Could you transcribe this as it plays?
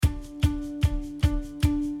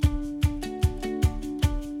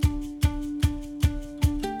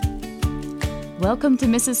Welcome to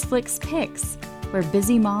Mrs. Flick's Picks, where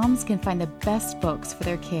busy moms can find the best books for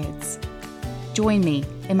their kids. Join me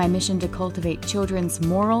in my mission to cultivate children's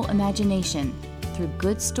moral imagination through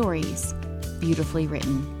good stories, beautifully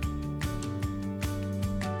written.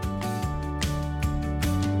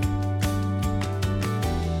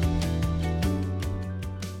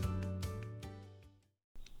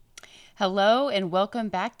 Hello and welcome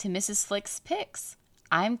back to Mrs. Flick's Picks.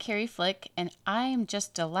 I'm Carrie Flick, and I'm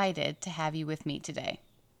just delighted to have you with me today.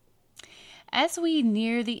 As we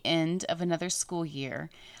near the end of another school year,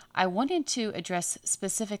 I wanted to address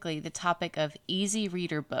specifically the topic of easy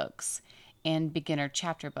reader books and beginner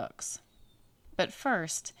chapter books. But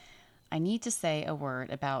first, I need to say a word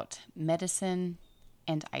about medicine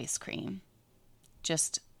and ice cream.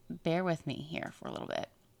 Just bear with me here for a little bit.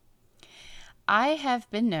 I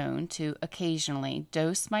have been known to occasionally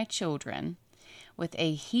dose my children with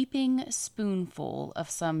a heaping spoonful of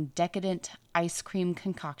some decadent ice cream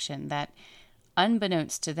concoction that,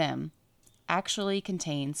 unbeknownst to them, actually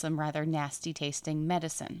contains some rather nasty-tasting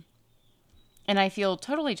medicine. And I feel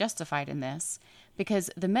totally justified in this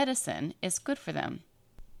because the medicine is good for them.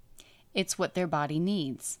 It's what their body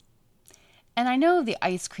needs. And I know the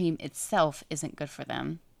ice cream itself isn't good for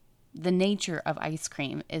them. The nature of ice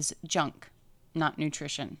cream is junk, not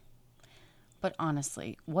nutrition. But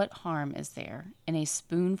honestly, what harm is there in a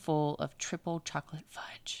spoonful of triple chocolate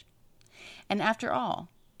fudge? And after all,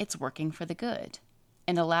 it's working for the good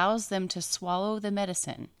and allows them to swallow the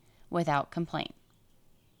medicine without complaint.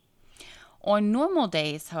 On normal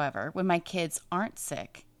days, however, when my kids aren't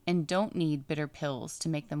sick and don't need bitter pills to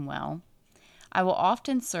make them well, I will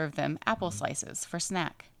often serve them apple slices for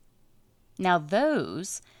snack. Now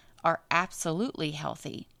those are absolutely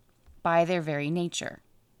healthy by their very nature.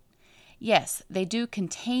 Yes, they do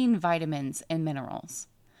contain vitamins and minerals,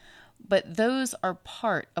 but those are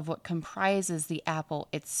part of what comprises the apple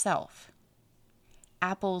itself.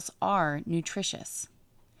 Apples are nutritious.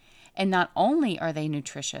 And not only are they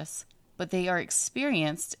nutritious, but they are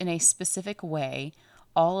experienced in a specific way,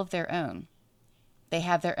 all of their own. They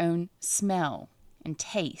have their own smell and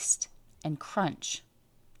taste and crunch,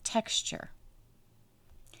 texture.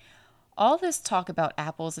 All this talk about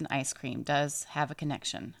apples and ice cream does have a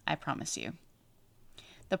connection, I promise you.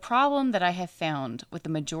 The problem that I have found with the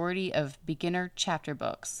majority of beginner chapter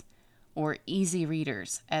books, or easy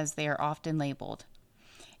readers as they are often labeled,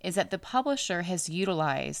 is that the publisher has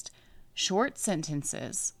utilized short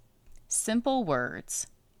sentences, simple words,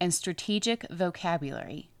 and strategic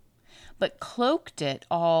vocabulary, but cloaked it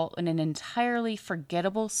all in an entirely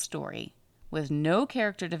forgettable story with no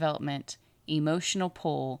character development, emotional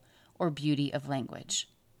pull, or beauty of language.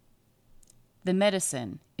 The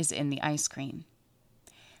medicine is in the ice cream.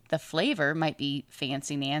 The flavor might be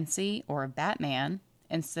Fancy Nancy or Batman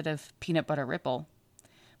instead of Peanut Butter Ripple,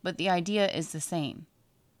 but the idea is the same.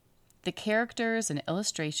 The characters and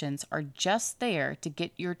illustrations are just there to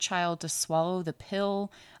get your child to swallow the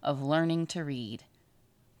pill of learning to read,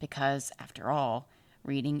 because, after all,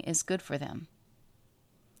 reading is good for them.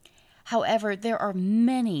 However, there are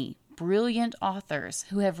many brilliant authors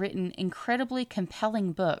who have written incredibly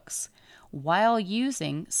compelling books while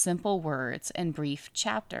using simple words and brief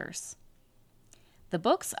chapters. The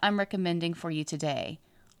books I'm recommending for you today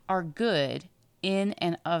are good in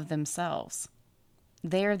and of themselves.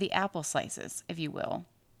 They are the apple slices, if you will.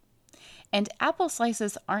 And apple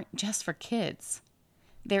slices aren't just for kids.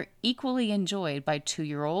 They're equally enjoyed by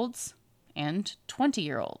 2-year-olds and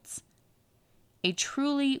 20-year-olds. A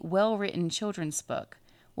truly well-written children's book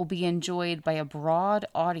will be enjoyed by a broad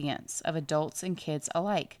audience of adults and kids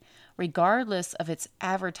alike, regardless of its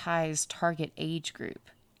advertised target age group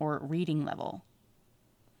or reading level.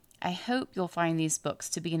 I hope you'll find these books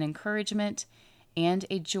to be an encouragement and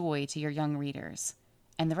a joy to your young readers,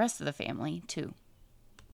 and the rest of the family, too.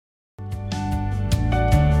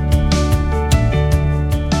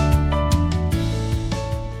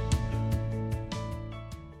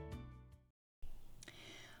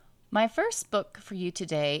 My first book for you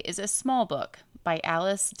today is a small book by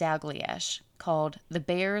Alice Dalgleish called The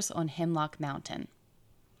Bears on Hemlock Mountain.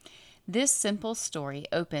 This simple story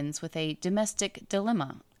opens with a domestic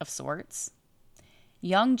dilemma of sorts.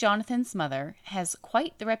 Young Jonathan's mother has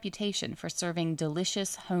quite the reputation for serving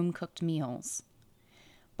delicious home-cooked meals.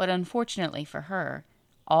 But unfortunately for her,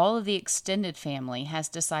 all of the extended family has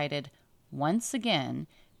decided, once again,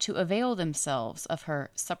 to avail themselves of her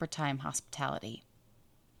supper-time hospitality.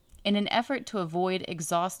 In an effort to avoid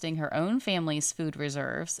exhausting her own family's food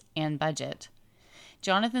reserves and budget,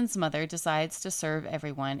 Jonathan's mother decides to serve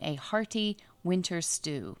everyone a hearty winter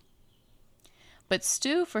stew. But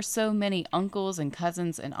stew for so many uncles and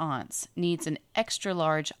cousins and aunts needs an extra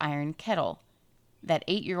large iron kettle that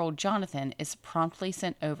 8-year-old Jonathan is promptly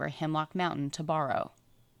sent over Hemlock Mountain to borrow.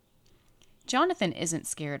 Jonathan isn't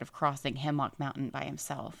scared of crossing Hemlock Mountain by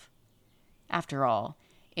himself. After all,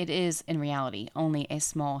 it is, in reality, only a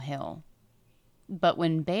small hill. But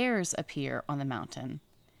when bears appear on the mountain,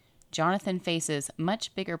 Jonathan faces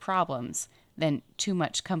much bigger problems than too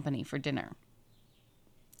much company for dinner.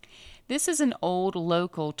 This is an old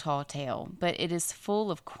local tall tale, but it is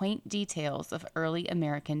full of quaint details of early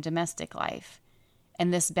American domestic life,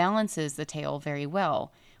 and this balances the tale very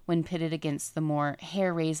well when pitted against the more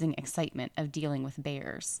hair-raising excitement of dealing with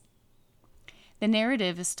bears. The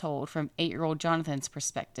narrative is told from 8-year-old Jonathan's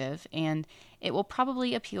perspective, and it will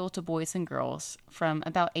probably appeal to boys and girls from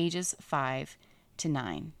about ages 5 to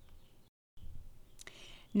 9.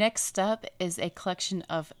 Next up is a collection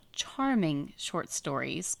of charming short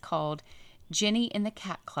stories called Jenny and the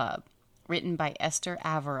Cat Club, written by Esther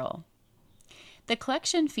Averill. The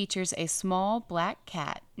collection features a small black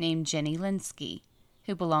cat named Jenny Linsky,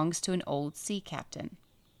 who belongs to an old sea captain.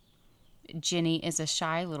 Jenny is a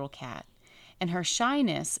shy little cat, and her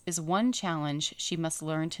shyness is one challenge she must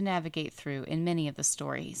learn to navigate through in many of the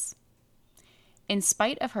stories. In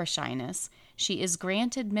spite of her shyness, she is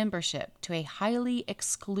granted membership to a highly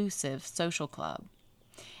exclusive social club,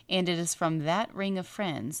 and it is from that ring of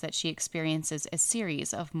friends that she experiences a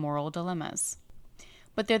series of moral dilemmas.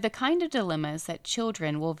 But they're the kind of dilemmas that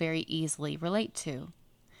children will very easily relate to,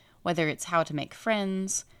 whether it's how to make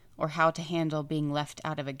friends, or how to handle being left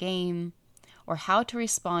out of a game, or how to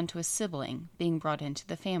respond to a sibling being brought into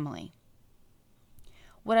the family.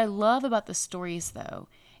 What I love about the stories, though,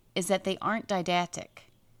 is that they aren't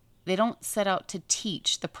didactic. They don't set out to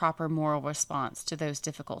teach the proper moral response to those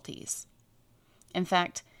difficulties. In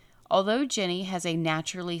fact, although Jenny has a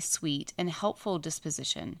naturally sweet and helpful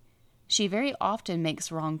disposition, she very often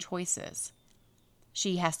makes wrong choices.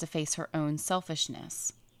 She has to face her own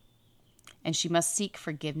selfishness, and she must seek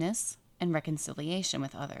forgiveness and reconciliation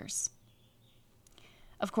with others.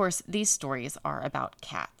 Of course, these stories are about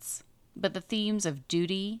cats, but the themes of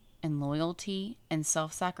duty and loyalty and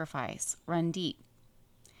self-sacrifice run deep.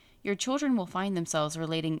 Your children will find themselves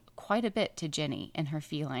relating quite a bit to Jenny and her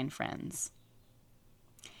feline friends.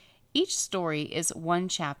 Each story is one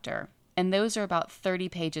chapter, and those are about 30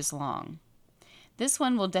 pages long. This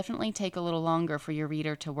one will definitely take a little longer for your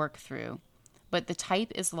reader to work through, but the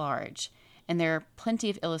type is large, and there are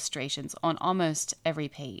plenty of illustrations on almost every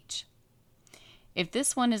page. If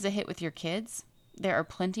this one is a hit with your kids, there are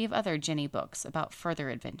plenty of other Jenny books about further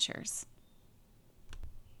adventures.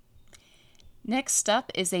 Next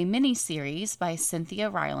up is a mini-series by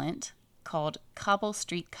Cynthia Rylant called Cobble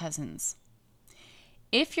Street Cousins.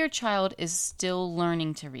 If your child is still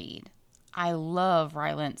learning to read, I love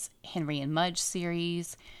Rylant's Henry and Mudge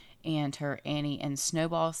series and her Annie and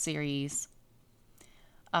Snowball series.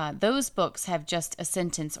 Those books have just a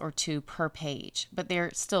sentence or two per page, but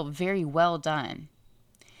they're still very well done.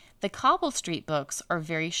 The Cobble Street books are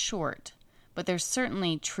very short, but they're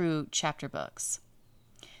certainly true chapter books.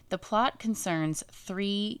 The plot concerns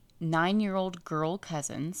 3 9-year-old girl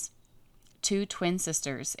cousins, 2 twin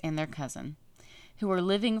sisters and their cousin, who are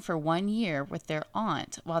living for 1 year with their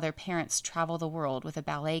aunt while their parents travel the world with a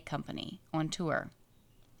ballet company on tour.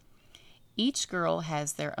 Each girl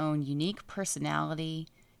has their own unique personality,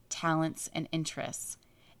 talents, and interests,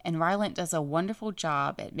 and Rylant does a wonderful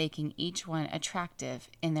job at making each one attractive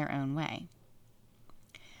in their own way.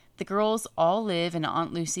 The girls all live in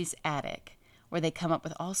Aunt Lucy's attic, where they come up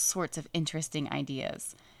with all sorts of interesting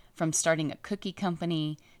ideas, from starting a cookie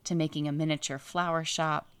company to making a miniature flower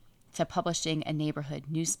shop to publishing a neighborhood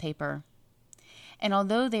newspaper. And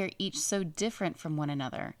although they are each so different from one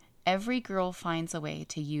another, every girl finds a way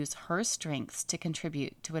to use her strengths to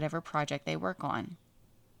contribute to whatever project they work on.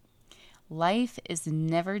 Life is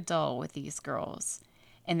never dull with these girls,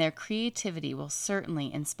 and their creativity will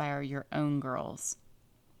certainly inspire your own girls.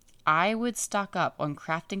 I would stock up on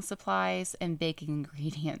crafting supplies and baking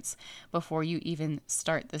ingredients before you even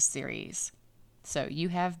start this series. So you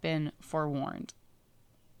have been forewarned.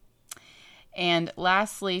 And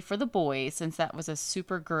lastly, for the boys, since that was a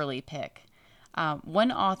super girly pick,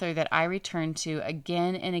 one author that I return to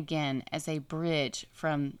again and again as a bridge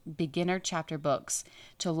from beginner chapter books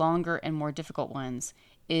to longer and more difficult ones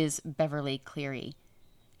is Beverly Cleary.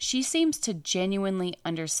 She seems to genuinely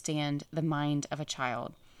understand the mind of a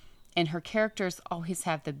child, and her characters always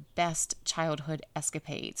have the best childhood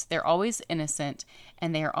escapades. They're always innocent,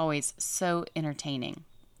 and they are always so entertaining.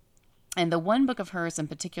 And the one book of hers in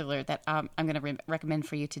particular that I'm going to recommend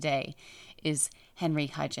for you today is Henry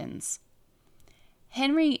Hudgens.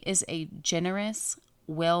 Henry is a generous,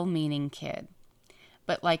 well-meaning kid.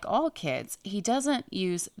 But like all kids, he doesn't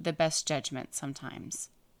use the best judgment sometimes.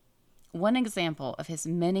 One example of his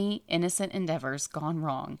many innocent endeavors gone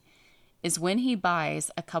wrong is when he buys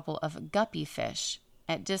a couple of guppy fish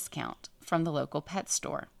at discount from the local pet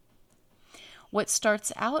store. What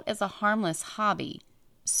starts out as a harmless hobby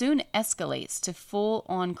soon escalates to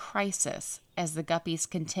full-on crisis as the guppies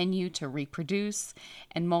continue to reproduce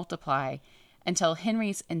and multiply until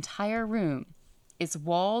Henry's entire room is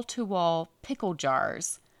wall-to-wall pickle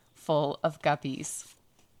jars full of guppies.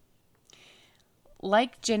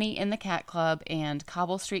 Like Jenny and the Cat Club and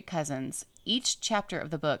Cobble Street Cousins, each chapter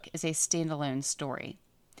of the book is a standalone story.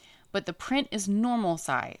 But the print is normal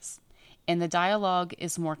size, and the dialogue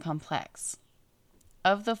is more complex.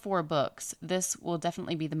 Of the 4 books, this will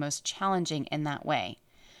definitely be the most challenging in that way.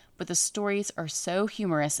 But the stories are so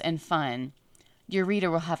humorous and fun, your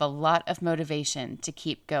reader will have a lot of motivation to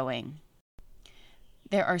keep going.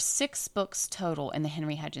 There are 6 books total in the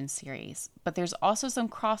Henry Hudgens series, but there's also some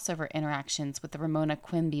crossover interactions with the Ramona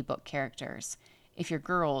Quimby book characters, if your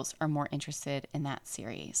girls are more interested in that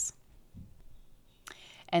series.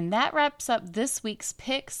 And that wraps up this week's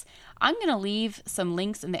picks. I'm going to leave some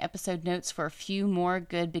links in the episode notes for a few more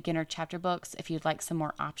good beginner chapter books if you'd like some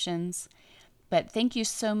more options. But thank you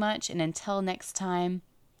so much, and until next time,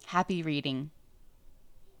 happy reading.